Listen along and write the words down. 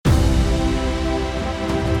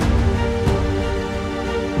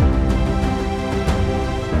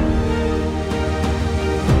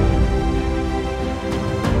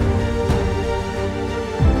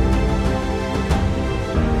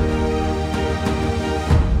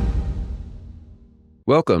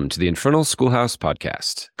Welcome to the Infernal Schoolhouse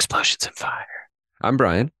Podcast. Explosions and fire. I'm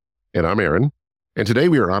Brian. And I'm Aaron. And today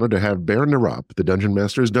we are honored to have Baron Ropp, the Dungeon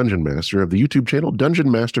Master's Dungeon Master of the YouTube channel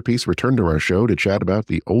Dungeon Masterpiece, return to our show to chat about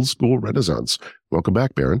the old school Renaissance. Welcome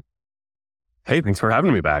back, Baron. Hey, thanks for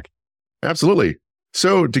having me back. Absolutely.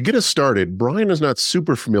 So to get us started, Brian is not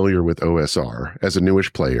super familiar with OSR as a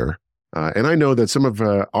newish player. And I know that some of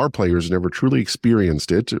our players never truly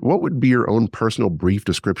experienced it. What would be your own personal brief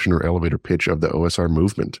description or elevator pitch of the OSR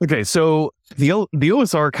movement? Okay, so the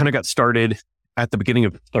OSR kind of got started at the beginning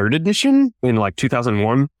of 3rd edition in like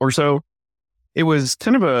 2001 or so. It was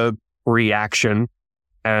kind of a reaction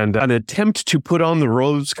and an attempt to put on the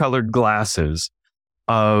rose-colored glasses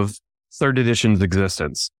of 3rd edition's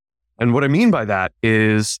existence. And what I mean by that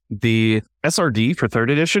is the SRD for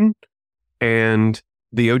 3rd edition and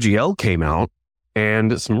the OGL came out,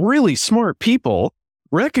 and some really smart people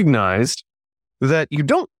recognized that you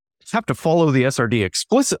don't have to follow the SRD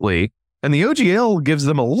explicitly, and the OGL gives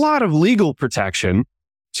them a lot of legal protection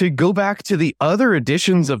to go back to the other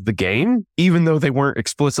editions of the game, even though they weren't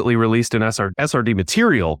explicitly released in SRD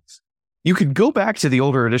material. You could go back to the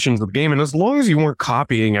older editions of the game, and as long as you weren't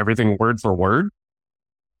copying everything word for word,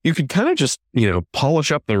 you could kind of just,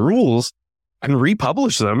 polish up the rules and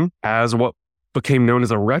republish them as what became known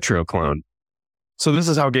as a retro clone. So this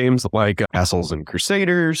is how games like Castles and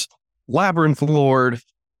Crusaders, Labyrinth Lord,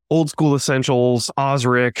 Old School Essentials,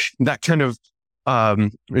 Osric, that kind of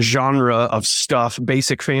genre of stuff.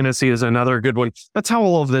 Basic Fantasy is another good one. That's how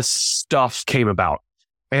all of this stuff came about.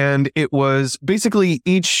 And it was basically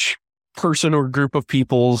each person or group of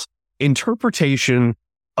people's interpretation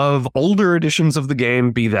of older editions of the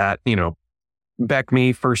game, be that,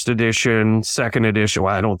 Beckme, 1st edition, 2nd edition.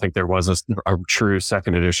 Well, I don't think there was a true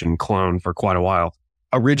 2nd edition clone for quite a while.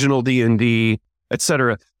 Original D&D,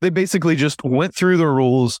 etc. They basically just went through the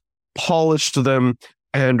rules, polished them,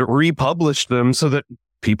 and republished them so that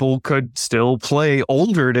people could still play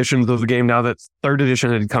older editions of the game now that 3rd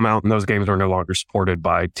edition had come out and those games were no longer supported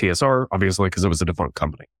by TSR, obviously, because it was a defunct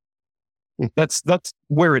company. That's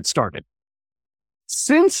where it started.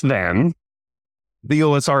 Since then, the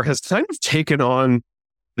OSR has kind of taken on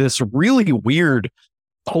this really weird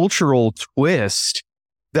cultural twist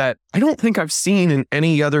that I don't think I've seen in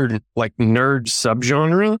any other nerd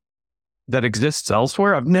subgenre that exists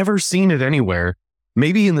elsewhere. I've never seen it anywhere.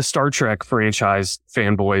 Maybe in the Star Trek franchise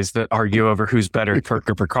fanboys that argue over who's better, Kirk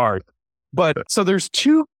or Picard. But so there's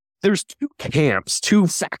two camps, two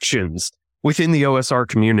factions within the OSR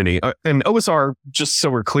community. And OSR, just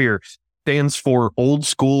so we're clear, stands for Old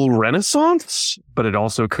School Renaissance, but it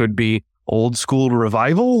also could be Old School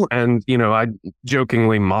Revival. And, I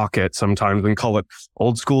jokingly mock it sometimes and call it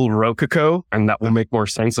Old School Rococo, and that will make more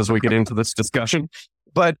sense as we get into this discussion.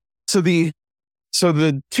 But so the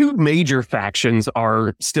two major factions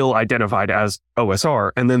are still identified as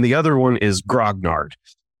OSR, and then the other one is Grognard.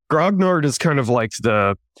 Grognard is kind of like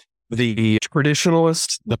the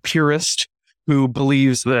traditionalist, the purist, who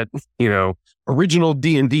believes that, original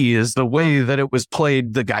D&D is the way that it was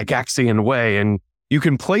played the Gygaxian way, and you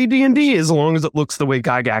can play D&D as long as it looks the way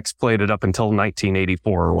Gygax played it up until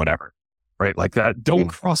 1984 or whatever, right? Like that. Don't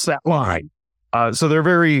cross that line. So they're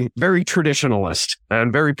very, very traditionalist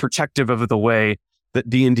and very protective of the way that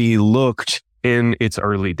D&D looked in its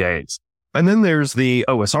early days. And then there's the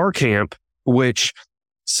OSR camp, which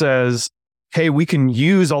says, hey, we can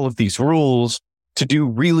use all of these rules to do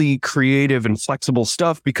really creative and flexible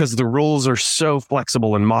stuff because the rules are so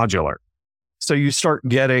flexible and modular. So you start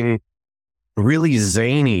getting really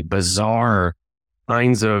zany, bizarre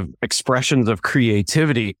kinds of expressions of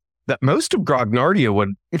creativity that most of Grognardia would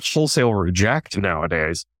wholesale reject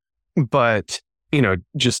nowadays. But,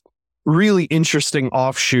 just really interesting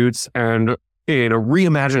offshoots and,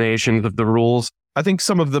 reimaginations of the rules. I think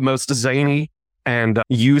some of the most zany and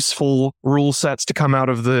useful rule sets to come out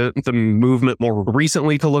of the movement more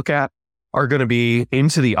recently to look at are going to be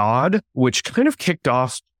Into the Odd, which kind of kicked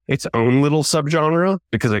off its own little subgenre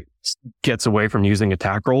because it gets away from using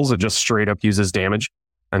attack rolls. It just straight up uses damage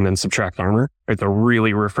and then subtract armor. It's a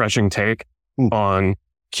really refreshing take on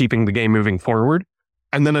keeping the game moving forward.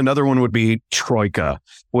 And then another one would be Troika,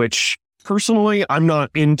 which personally I'm not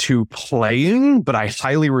into playing, but I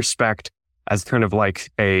highly respect as kind of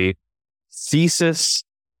like a thesis,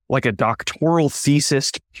 like a doctoral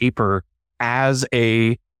thesis paper as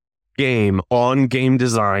a game on game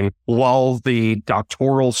design while the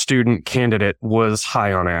doctoral student candidate was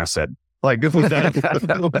high on acid. Like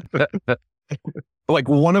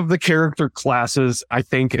one of the character classes, I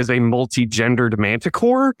think, is a multi-gendered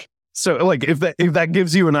manticore. So if that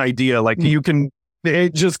gives you an idea, you can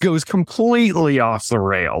it just goes completely off the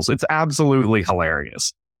rails. It's absolutely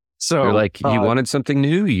hilarious. So You're like, you wanted something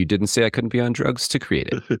new. You didn't say I couldn't be on drugs to create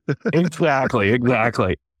it.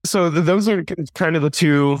 Exactly. So those are kind of the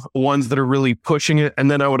two ones that are really pushing it.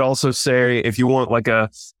 And then I would also say, if you want like a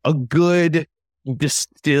good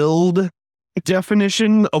distilled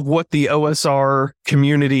definition of what the OSR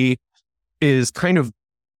community is kind of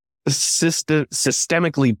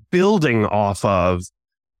systemically building off of,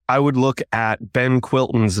 I would look at Ben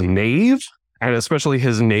Quilton's Knave, and especially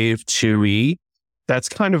his Knave 2E. That's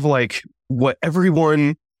kind of like what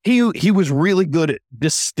everyone, he was really good at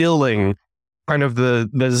distilling kind of the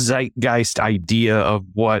zeitgeist idea of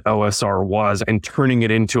what OSR was and turning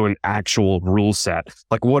it into an actual rule set.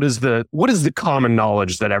 Like, what is the common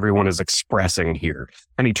knowledge that everyone is expressing here?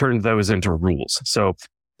 And he turned those into rules. So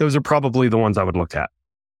those are probably the ones I would look at.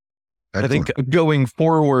 Excellent. I think going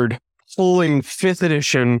forward, pulling 5th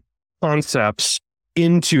edition concepts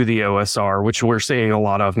into the OSR, which we're seeing a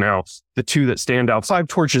lot of now, the two that stand out, 5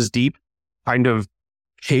 Torches Deep kind of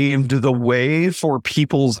paved the way for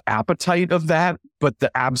people's appetite of that. But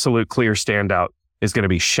the absolute clear standout is going to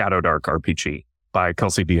be Shadow Dark RPG by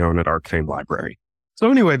Kelsey Dion at Arcane Library. So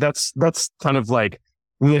anyway, that's kind of like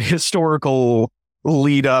the historical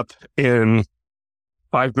lead up in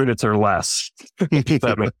 5 minutes or less.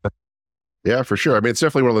 Yeah, for sure. I mean, it's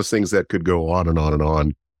definitely one of those things that could go on and on and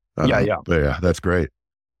on. Yeah. But yeah, that's great.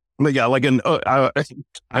 But yeah, like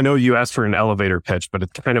I know you asked for an elevator pitch, but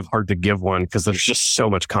it's kind of hard to give one because there's just so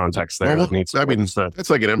much context there. Well, it's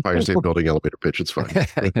like an Empire State Building elevator pitch. It's fine.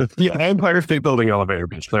 Yeah, Empire State Building elevator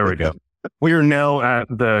pitch. There we go. We are now at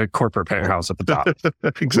the corporate penthouse at the top.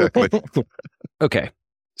 Exactly. Okay.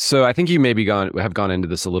 So I think you maybe have gone into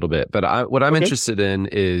this a little bit, but what I'm interested in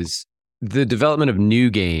is the development of new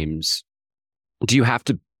games. Do you have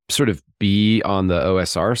to sort of be on the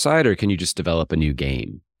OSR side, or can you just develop a new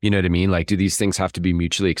game? You know what I mean? Like, do these things have to be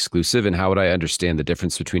mutually exclusive? And how would I understand the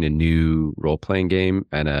difference between a new role-playing game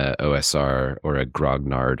and a OSR or a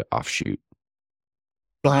grognard offshoot?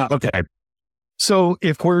 Okay. So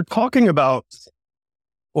if we're talking about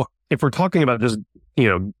just,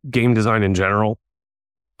 game design in general,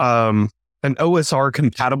 an OSR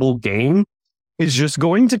compatible game is just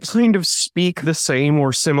going to kind of speak the same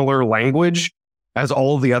or similar language as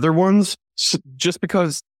all the other ones, just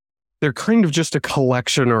because they're kind of just a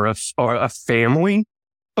collection or a family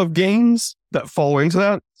of games that fall into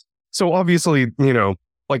that. So obviously,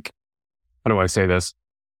 like, how do I say this?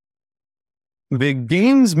 The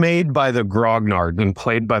games made by the grognards and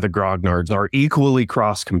played by the grognards are equally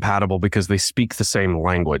cross-compatible because they speak the same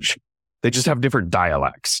language. They just have different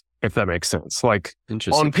dialects, if that makes sense. Like,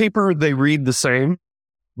 on paper, they read the same,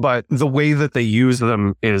 but the way that they use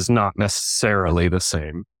them is not necessarily the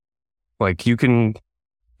same. Like, you can,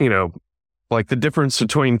 like the difference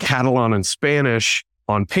between Catalan and Spanish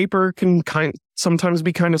on paper can sometimes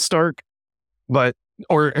be kind of stark,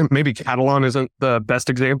 or maybe Catalan isn't the best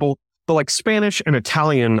example, but like Spanish and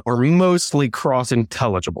Italian are mostly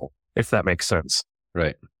cross-intelligible, if that makes sense.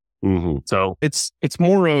 Right. Mm-hmm. So it's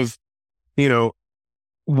more of,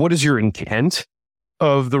 what is your intent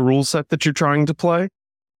of the rule set that you're trying to play,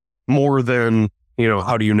 more than,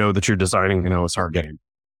 how do you know that you're designing an OSR game?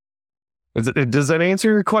 Does that answer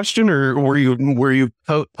your question, or were you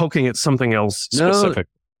poking at something else specific?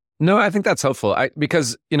 No, I think that's helpful.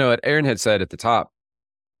 Because what Aaron had said at the top,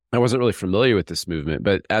 I wasn't really familiar with this movement,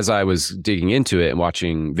 but as I was digging into it and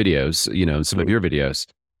watching videos, some of your videos,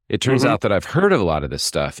 it turns out that I've heard of a lot of this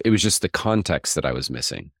stuff. It was just the context that I was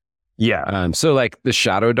missing. Yeah. So like the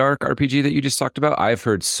Shadow Dark RPG that you just talked about, I've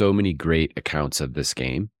heard so many great accounts of this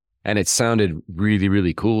game, and it sounded really,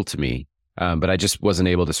 really cool to me. But I just wasn't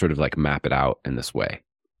able to sort of like map it out in this way.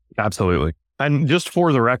 Absolutely. And just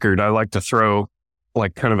for the record, I like to throw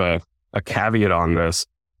like kind of a caveat on this.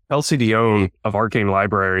 Kelsey Dion of Arcane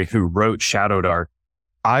Library, who wrote Shadow Dark,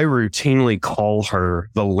 I routinely call her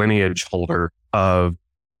the lineage holder of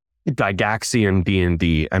Gygaxian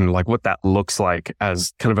D&D and like what that looks like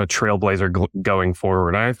as kind of a trailblazer going forward.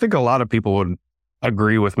 And I think a lot of people would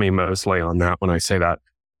agree with me mostly on that when I say that.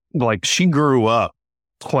 Like, she grew up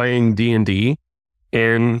playing D&D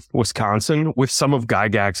in Wisconsin with some of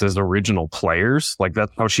Gygax's original players. Like,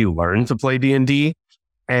 that's how she learned to play D&D.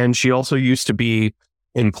 And she also used to be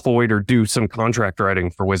employed or do some contract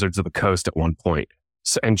writing for Wizards of the Coast at one point.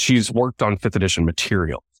 So, and she's worked on 5th edition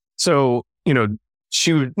material. So,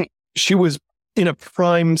 she was in a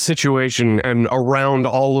prime situation and around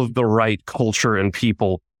all of the right culture and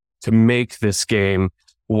people to make this game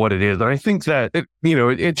what it is. And I think that,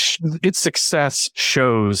 its success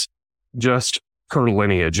shows just her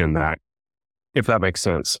lineage in that, if that makes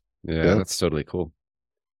sense. Yeah, that's totally cool.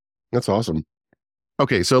 That's awesome.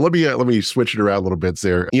 Okay, so let me switch it around a little bit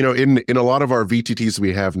there. In a lot of our VTTs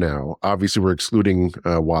we have now, obviously we're excluding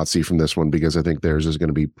WotC from this one because I think theirs is going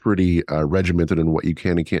to be pretty regimented in what you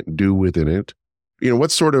can and can't do within it.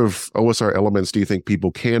 What sort of OSR elements do you think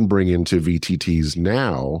people can bring into VTTs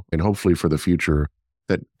now and hopefully for the future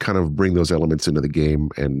that kind of bring those elements into the game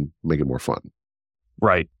and make it more fun?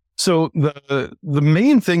 Right. So the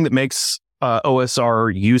main thing that makes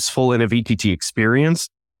OSR useful in a VTT experience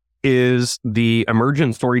is the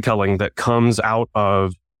emergent storytelling that comes out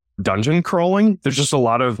of dungeon crawling. There's just a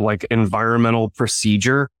lot of like environmental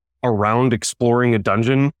procedure around exploring a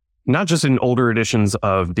dungeon, not just in older editions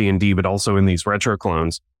of D&D, but also in these retro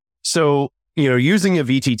clones. So, using a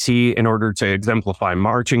VTT in order to exemplify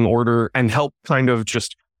marching order and help kind of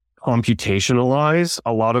just computationalize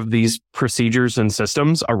a lot of these procedures and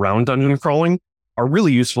systems around dungeon crawling are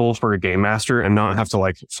really useful for a game master and not have to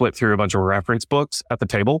like flip through a bunch of reference books at the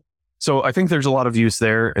table. So I think there's a lot of use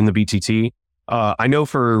there in the VTT. I know,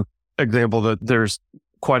 for example, that there's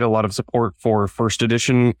quite a lot of support for first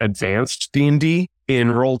edition advanced D&D in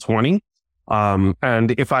Roll20.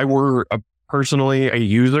 And if I were personally a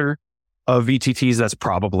user of VTTs, that's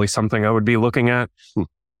probably something I would be looking at.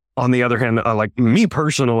 On the other hand, like me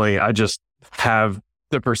personally, I just have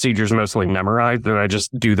the procedures mostly memorized and I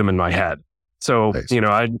just do them in my head. So,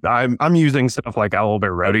 nice. I'm using stuff like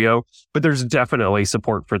Owlbear Rodeo, but there's definitely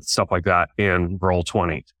support for stuff like that in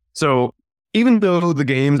Roll20. So even though the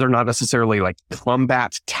games are not necessarily like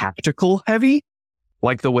combat tactical heavy,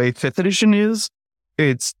 like the way 5th edition is,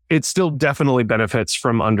 it still definitely benefits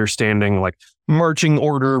from understanding like marching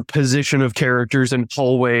order, position of characters in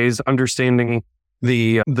hallways, understanding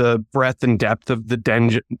the breadth and depth of the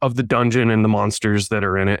dungeon and the monsters that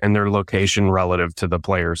are in it and their location relative to the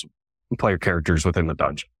player characters within the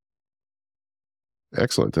dungeon.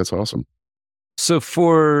 Excellent. That's awesome. So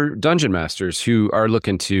for dungeon masters who are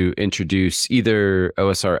looking to introduce either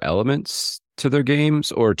OSR elements to their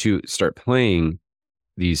games or to start playing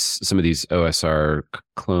some of these OSR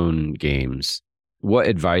clone games, what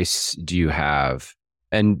advice do you have?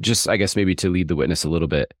 And just, I guess, maybe to lead the witness a little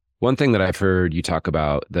bit, one thing that I've heard you talk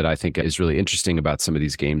about that I think is really interesting about some of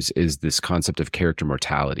these games is this concept of character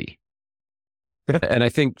mortality. And I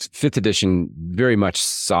think 5th edition very much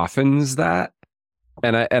softens that.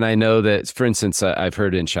 And I know that, for instance, I've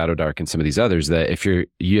heard in Shadow Dark and some of these others that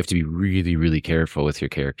you have to be really, really careful with your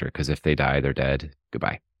character, because if they die, they're dead.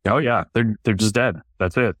 Goodbye. Oh yeah, they're just dead.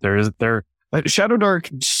 That's it. Shadow Dark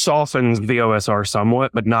softens the OSR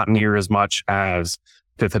somewhat, but not near as much as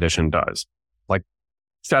 5th edition does. Like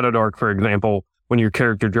Shadow Dark, for example, when your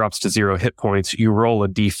character drops to 0 hit points, you roll a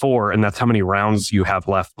d4, and that's how many rounds you have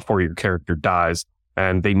left before your character dies.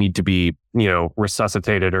 And they need to be,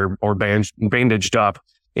 resuscitated or bandaged up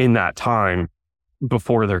in that time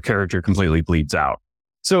before their character completely bleeds out.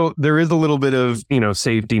 So there is a little bit of,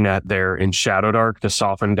 safety net there in Shadow Dark to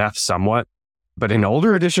soften death somewhat. But in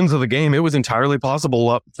older editions of the game, it was entirely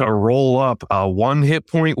possible to roll up a 1 hit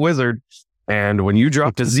point wizard. And when you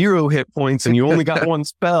drop to 0 hit points and you only got one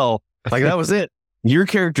spell, like that was it. Your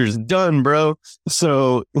character's done, bro.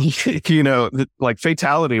 So, like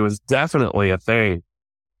fatality was definitely a thing.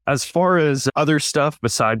 As far as other stuff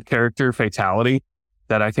beside character fatality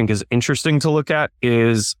that I think is interesting to look at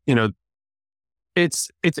is,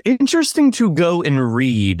 it's interesting to go and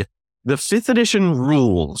read the 5th edition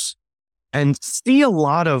rules and see a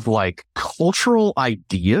lot of like cultural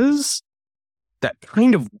ideas that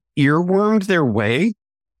kind of earwormed their way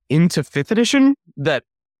into 5th edition that,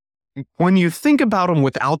 when you think about them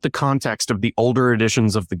without the context of the older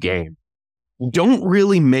editions of the game, don't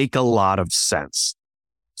really make a lot of sense.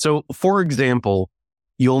 So, for example,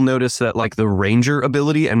 you'll notice that like the Ranger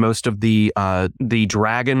ability and most of the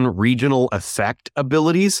Dragon regional effect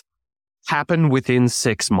abilities happen within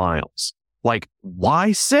 6 miles. Like,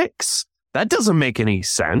 why 6? That doesn't make any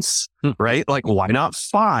sense, right? Like, why not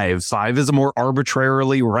 5? 5 is a more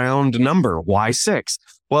arbitrarily round number. Why 6?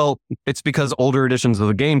 Well, it's because older editions of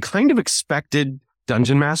the game kind of expected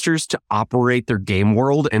dungeon masters to operate their game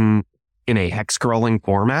world in a hex-crawling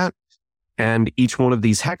format. And each one of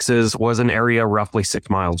these hexes was an area roughly 6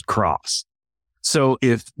 miles across. So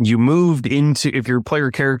if your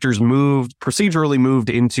player characters procedurally moved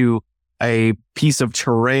into a piece of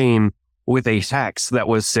terrain with a hex that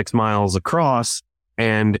was 6 miles across,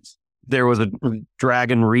 and there was a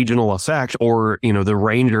dragon regional effect, or, the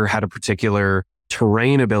ranger had a particular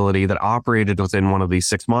terrain ability that operated within one of these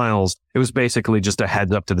 6 miles, it was basically just a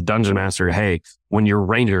heads up to the dungeon master. Hey, when your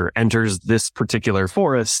ranger enters this particular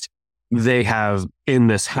forest, they have in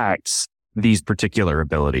this hex these particular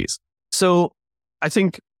abilities. So I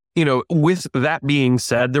think with that being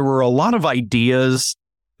said, there were a lot of ideas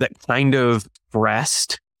that kind of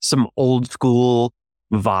pressed some old school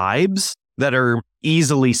vibes that are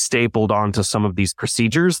easily stapled onto some of these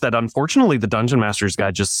procedures that unfortunately the Dungeon Master's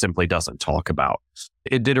Guide just simply doesn't talk about.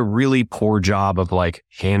 It did a really poor job of like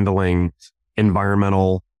handling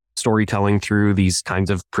environmental storytelling through these kinds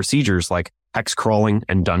of procedures like hex crawling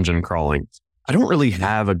and dungeon crawling. I don't really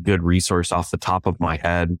have a good resource off the top of my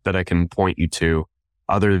head that I can point you to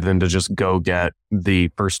other than to just go get the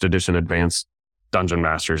first edition advanced Dungeon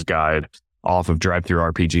Master's Guide off of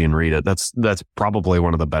DriveThruRPG and read it. That's probably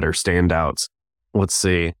one of the better standouts. Let's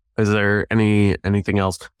see. Is there anything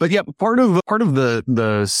else? But yeah, part of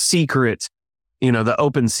the secret, the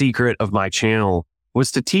open secret of my channel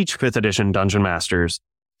was to teach 5th edition Dungeon Masters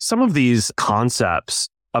some of these concepts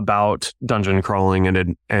about dungeon crawling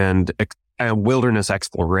and wilderness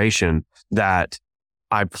exploration that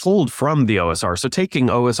I pulled from the OSR. So taking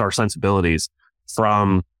OSR sensibilities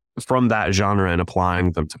from that genre and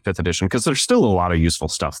applying them to 5th edition, because there's still a lot of useful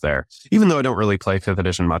stuff there. Even though I don't really play 5th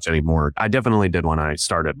edition much anymore, I definitely did when I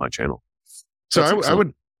started my channel. So I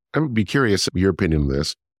would be curious your opinion on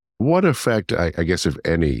this. What effect, I guess, if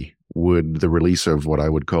any, would the release of what I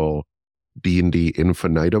would call D&D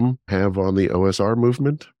Infinitum have on the OSR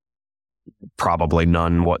movement? Probably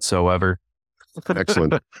none whatsoever.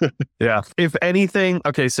 Excellent. Yeah. If anything,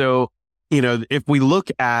 okay, so, if we look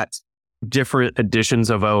at different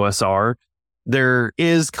editions of OSR, there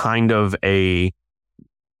is kind of a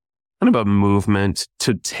movement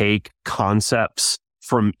to take concepts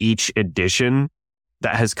from each edition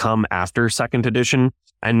that has come after 2nd edition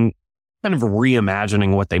and kind of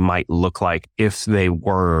reimagining what they might look like if they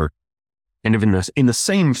were kind of in the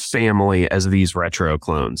same family as these retro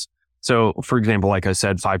clones. So, for example, like I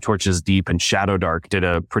said, 5 Torches Deep and Shadow Dark did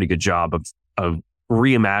a pretty good job of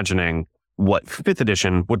reimagining what 5th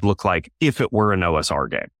edition would look like if it were an OSR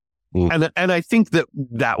game. And I think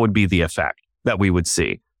that would be the effect that we would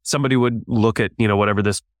see. Somebody would look at, whatever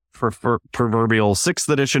this proverbial 6th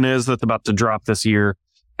edition is that's about to drop this year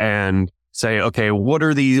and say, okay, what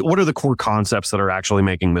are the core concepts that are actually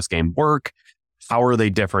making this game work? How are they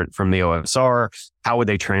different from the OSR? How would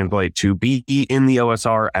they translate to be in the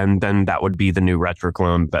OSR? And then that would be the new retro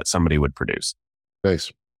clone that somebody would produce.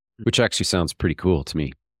 Nice. Which actually sounds pretty cool to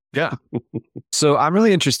me. Yeah. So I'm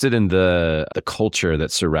really interested in the culture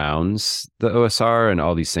that surrounds the OSR and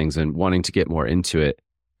all these things and wanting to get more into it.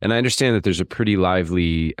 And I understand that there's a pretty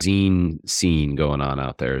lively zine scene going on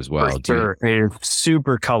out there as well. For sure. It's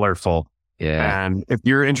super colorful. Yeah. And if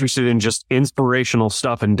you're interested in just inspirational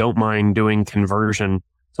stuff and don't mind doing conversion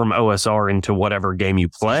from OSR into whatever game you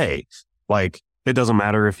play, like it doesn't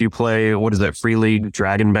matter if you play, Free League,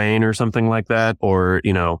 Dragonbane or something like that, or,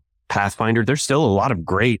 Pathfinder, there's still a lot of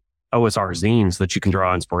great OSR zines that you can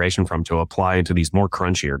draw inspiration from to apply into these more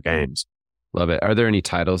crunchier games. Love it. Are there any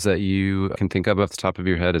titles that you can think of off the top of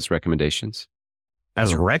your head as recommendations?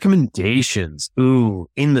 As recommendations, in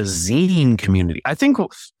the zine community, I think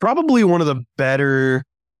probably one of the better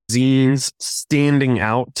zines standing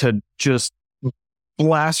out to just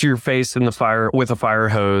blast your face in the fire with a fire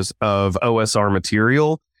hose of OSR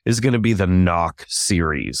material is going to be the Knock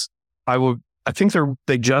series. I think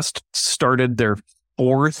they just started their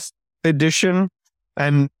 4th edition,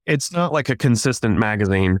 and it's not like a consistent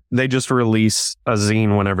magazine. They just release a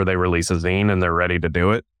zine whenever they release a zine, and they're ready to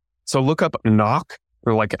do it. So look up Knock,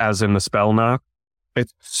 or like as in the spell knock.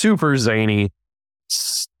 It's super zany,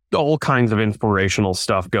 all kinds of inspirational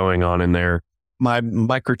stuff going on in there.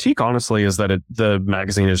 My critique, honestly, is that the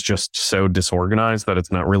magazine is just so disorganized that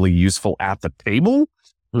it's not really useful at the table,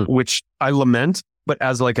 which I lament. But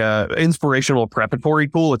as like a inspirational preparatory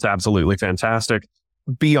tool, it's absolutely fantastic.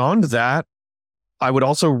 Beyond that, I would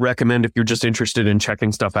also recommend, if you're just interested in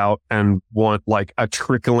checking stuff out and want like a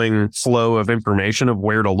trickling flow of information of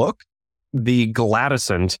where to look, the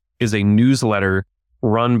Gladysant is a newsletter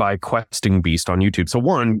run by Questing Beast on YouTube. So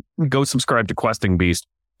 1, go subscribe to Questing Beast,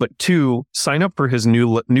 but 2, sign up for his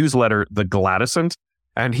new newsletter, The Gladysant,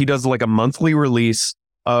 and he does like a monthly release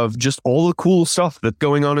of just all the cool stuff that's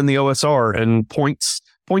going on in the OSR and points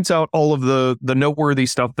out all of the noteworthy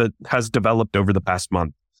stuff that has developed over the past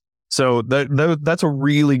month. So that's a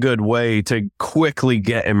really good way to quickly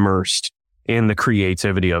get immersed in the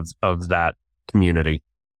creativity of that community.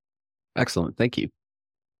 Excellent. Thank you.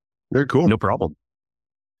 Very cool. No problem.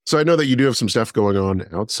 So I know that you do have some stuff going on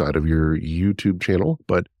outside of your YouTube channel,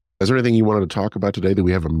 but is there anything you wanted to talk about today that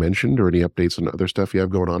we haven't mentioned, or any updates on other stuff you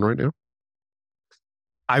have going on right now?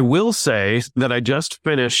 I will say that I just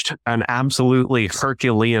finished an absolutely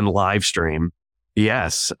Herculean live stream.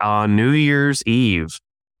 Yes, on New Year's Eve.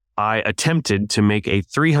 I attempted to make a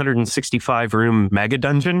 365 room mega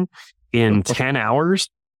dungeon in 10 hours.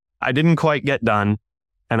 I didn't quite get done,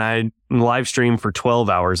 and I live streamed for 12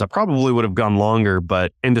 hours. I probably would have gone longer,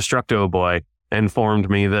 but Indestructo Boy informed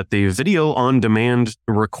me that the video on demand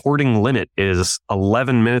recording limit is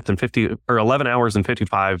 11 hours and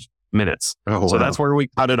 55 minutes. Oh, so wow. that's where we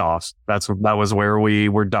cut it off. That was where we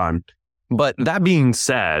were done. But that being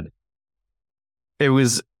said, it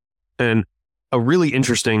was a really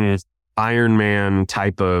interesting Iron Man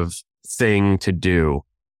type of thing to do.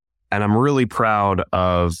 And I'm really proud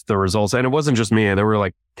of the results. And it wasn't just me. There were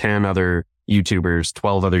like 10 other YouTubers,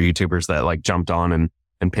 12 other YouTubers that like jumped on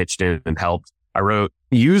and pitched in and helped. I wrote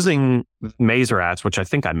using Maze Rats, which I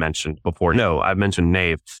think I mentioned before. No, I mentioned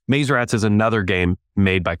Knave. Maze Rats is another game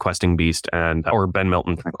made by Questing Beast or Ben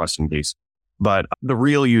Milton from Questing Beast. But the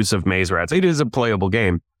real use of Maze Rats, it is a playable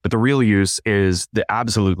game, but the real use is the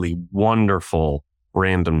absolutely wonderful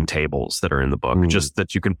random tables that are in the book, just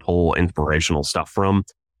that you can pull inspirational stuff from.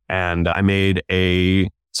 And I made a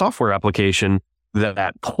software application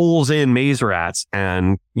that pulls in Maze Rats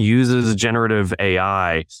and uses generative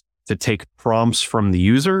AI to take prompts from the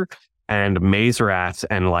user and Maze Rats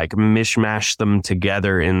and like mishmash them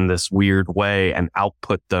together in this weird way and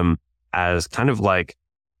output them as kind of like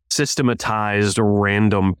systematized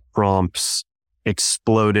random prompts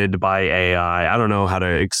exploded by AI. I don't know how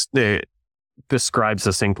to describe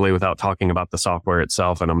succinctly without talking about the software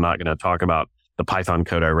itself, and I'm not going to talk about the Python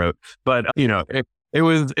code I wrote. But it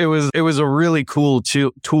was a really cool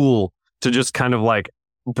tool to just kind of like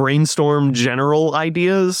brainstorm general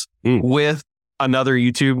ideas with another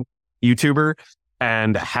YouTuber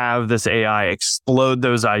and have this AI explode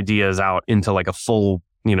those ideas out into like a full,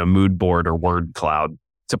 mood board or word cloud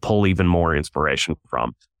to pull even more inspiration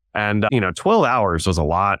from. And, 12 hours was a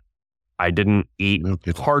lot. I didn't eat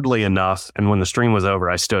hardly enough. And when the stream was over,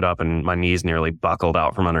 I stood up and my knees nearly buckled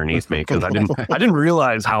out from underneath me because I didn't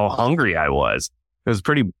realize how hungry I was. It was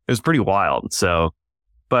pretty wild. So,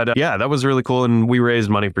 but yeah, that was really cool. And we raised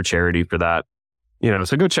money for charity for that,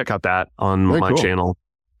 so go check out that on my channel.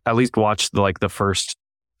 At least watch the first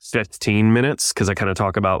 15 minutes because I kind of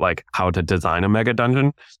talk about like how to design a mega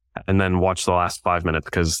dungeon, and then watch the last 5 minutes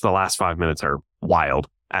because the last 5 minutes are wild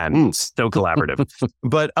and so collaborative.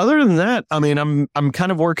 But other than that, I mean, I'm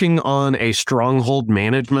kind of working on a stronghold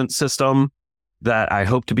management system that I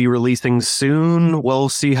hope to be releasing soon. We'll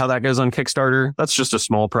see how that goes on Kickstarter. That's just a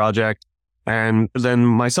small project. And then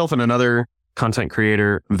myself and another content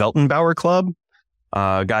creator, Veltenbauer Club,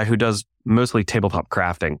 a guy who does mostly tabletop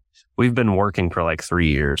crafting. We've been working for like 3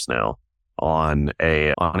 years now on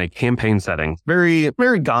a campaign setting. Very,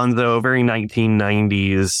 very gonzo, very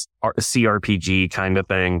 1990s CRPG kind of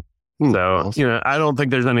thing. So, awesome. I don't think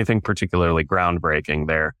there's anything particularly groundbreaking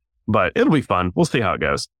there, but it'll be fun. We'll see how it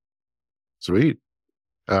goes. Sweet.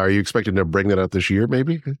 Are you expecting to bring that out this year,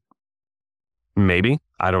 maybe? Maybe.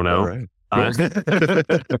 I don't know. All right.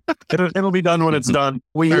 It'll be done when it's done.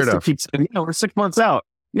 We used to keep saying, we're 6 months out.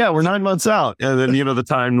 Yeah, we're 9 months out. And then, the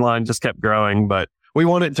timeline just kept growing, but we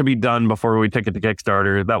want it to be done before we take it to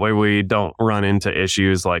Kickstarter. That way we don't run into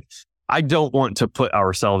issues like, I don't want to put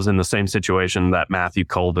ourselves in the same situation that Matthew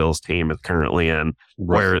Colville's team is currently in,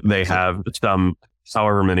 where they have some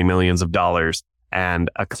however many millions of dollars and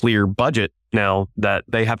a clear budget now that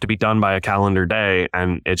they have to be done by a calendar day.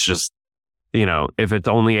 And it's just, if it's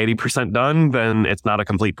only 80% done, then it's not a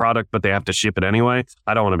complete product, but they have to ship it anyway.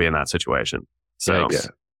 I don't want to be in that situation. So,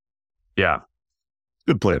 yeah.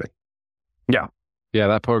 Good planning. Yeah. Yeah,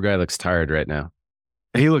 that poor guy looks tired right now.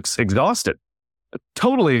 He looks exhausted.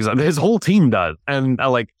 Totally exhausted. His whole team does. And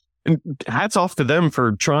hats off to them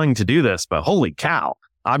for trying to do this, but holy cow.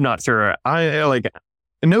 I'm not sure.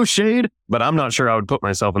 No shade, but I'm not sure I would put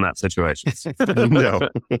myself in that situation. No,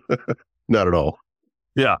 not at all.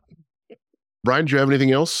 Yeah. Brian, do you have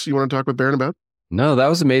anything else you want to talk with Baron about? No, that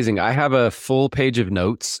was amazing. I have a full page of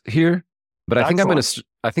notes here, but I think I'm going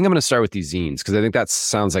to start with these zines because I think that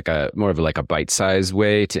sounds like more of a bite-sized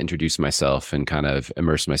way to introduce myself and kind of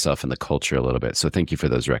immerse myself in the culture a little bit. So thank you for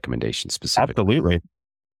those recommendations specifically. Absolutely.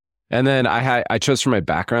 And then I chose for my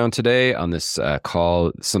background today on this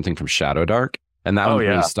call something from Shadow Dark, and that one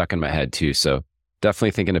really stuck in my head too. So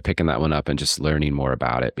definitely thinking of picking that one up and just learning more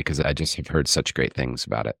about it because I just have heard such great things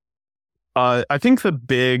about it. I think the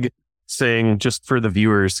big thing just for the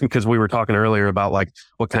viewers, because we were talking earlier about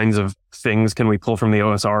what kinds of things can we pull from the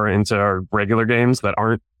OSR into our regular games that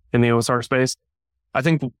aren't in the OSR space. I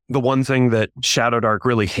think the one thing that Shadow Dark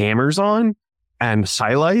really hammers on and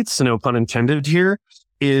highlights, no pun intended here,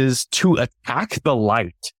 is to attack the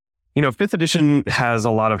light. 5th edition has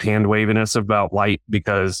a lot of hand waviness about light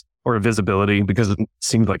because or visibility because it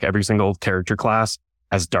seems like every single character class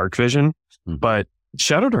has dark vision. But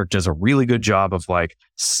Shadow Dark does a really good job of like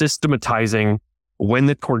systematizing when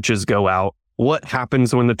the torches go out, what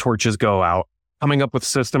happens when the torches go out, coming up with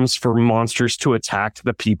systems for monsters to attack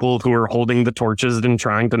the people who are holding the torches and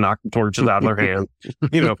trying to knock the torches out of their hands.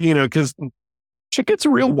 Because shit gets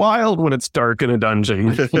real wild when it's dark in a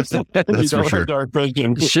dungeon. That's for sure. Dark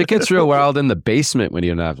vision. Shit gets real wild in the basement when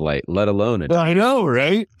you don't have light, let alone it. I know,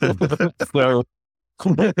 right? There's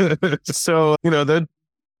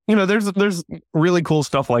really cool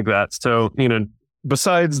stuff like that. So,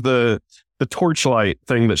 besides the torchlight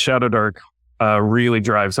thing that Shadow Dark really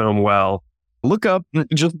drives home well, look up,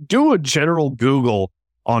 just do a general Google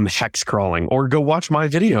on hex crawling, or go watch my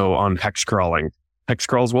video on hex crawling. Hex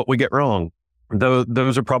crawl's what we get wrong.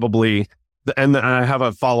 Those are probably, and I have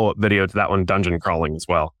a follow-up video to that one, dungeon crawling as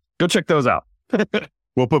well. Go check those out.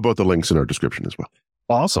 We'll put both the links in our description as well.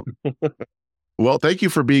 Awesome. Well, thank you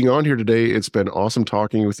for being on here today. It's been awesome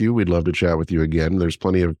talking with you. We'd love to chat with you again. There's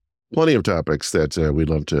plenty of topics that we'd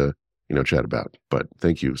love to, chat about. But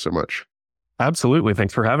thank you so much. Absolutely.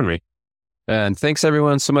 Thanks for having me. And thanks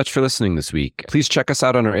everyone so much for listening this week. Please check us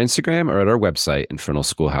out on our Instagram or at our website,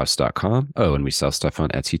 infernalschoolhouse.com. Oh, and we sell stuff on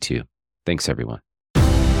Etsy too. Thanks everyone.